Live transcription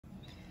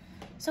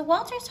So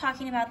Walter's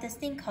talking about this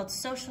thing called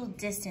social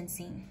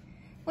distancing,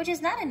 which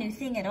is not a new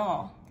thing at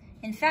all.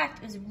 In fact,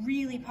 it was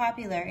really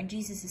popular in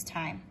Jesus'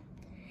 time.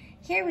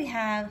 Here we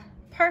have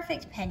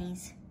perfect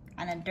pennies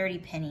on a dirty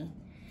penny.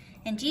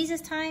 In Jesus'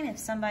 time, if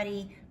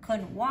somebody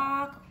couldn't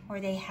walk or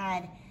they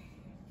had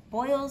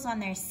boils on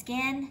their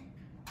skin,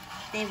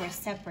 they were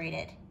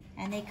separated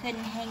and they couldn't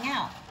hang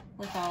out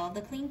with all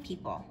the clean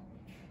people.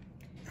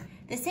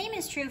 The same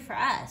is true for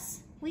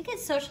us. We get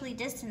socially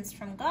distanced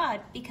from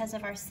God because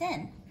of our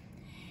sin.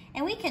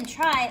 And we can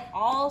try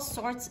all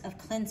sorts of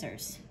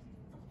cleansers.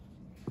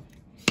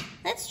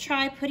 Let's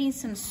try putting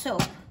some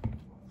soap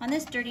on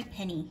this dirty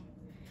penny.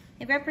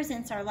 It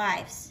represents our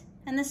lives.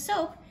 And the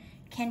soap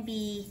can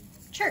be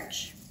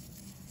church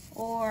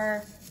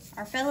or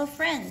our fellow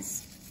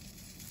friends.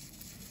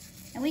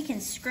 And we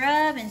can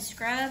scrub and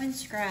scrub and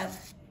scrub.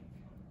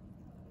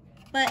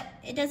 But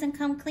it doesn't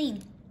come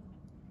clean.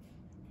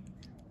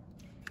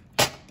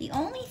 The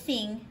only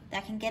thing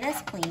that can get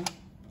us clean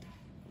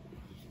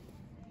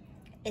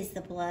is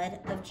the blood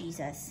of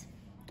Jesus.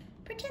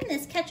 Pretend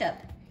this ketchup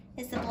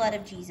is the blood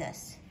of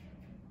Jesus.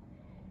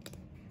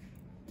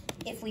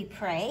 If we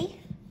pray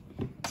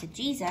to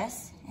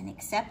Jesus and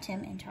accept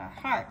him into our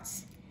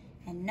hearts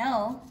and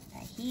know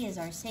that he is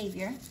our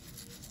Savior,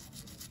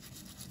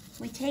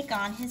 we take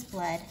on his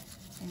blood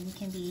and we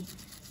can be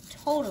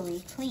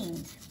totally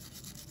cleaned.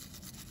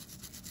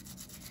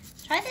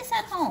 Try this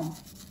at home.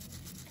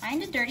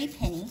 Find a dirty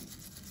penny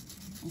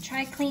and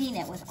try cleaning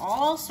it with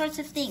all sorts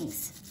of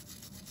things.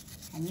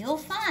 And you'll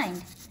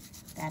find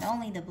that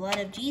only the blood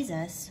of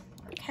Jesus,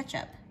 or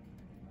ketchup,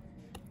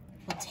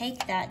 will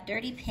take that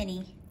dirty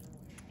penny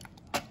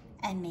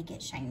and make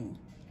it shiny.